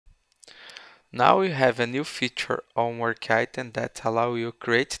Now we have a new feature on WorkItem that allow you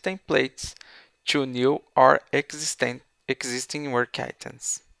create templates to new or existing work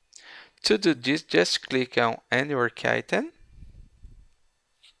items. To do this, just click on any work item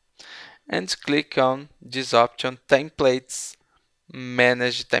and click on this option, Templates,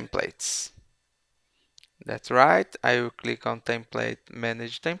 Manage Templates. That's right, I will click on Template,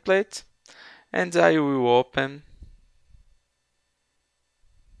 Manage Template, and I will open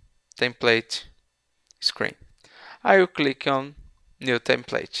Template screen. I will click on New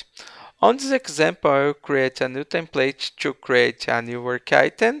Template. On this example, I will create a new template to create a new work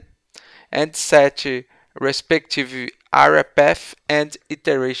item and set respective area path and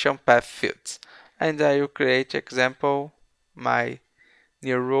iteration path fields. And I will create example my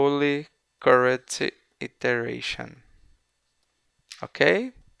new rule current iteration.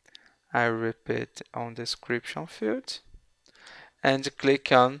 Okay, I repeat on description field and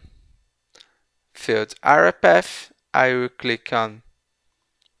click on field area path. I will click on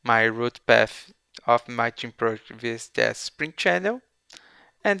my root path of my team project VSTS Sprint channel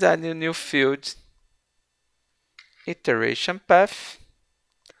and add a new field iteration path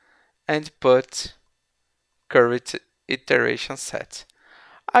and put current iteration set.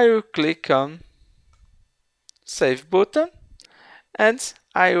 I will click on save button and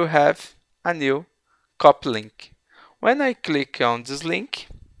I will have a new copy link. When I click on this link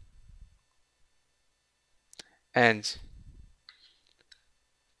and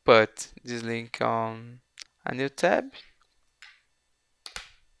put this link on a new tab,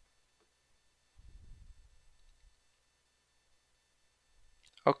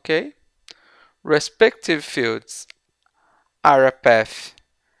 okay, respective fields area path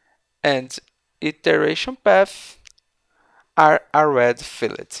and iteration path are already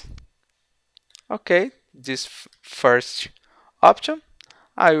filled. Okay, this first option,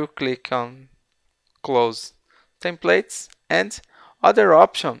 I will click on close templates, and other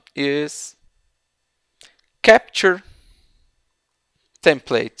option is capture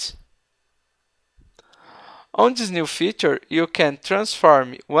template. On this new feature, you can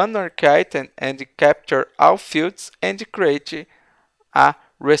transform one work item and capture all fields and create a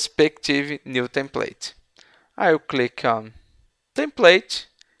respective new template. I will click on template,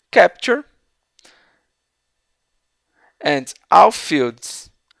 capture, and all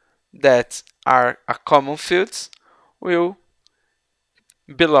fields that are a common fields will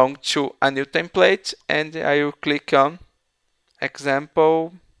belong to a new template, and I will click on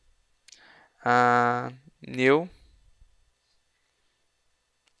example new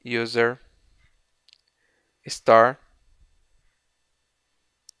user star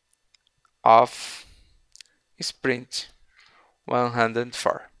of sprint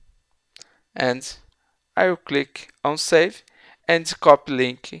 104, and I will click on save, and copy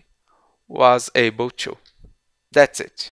link was able to. That's it.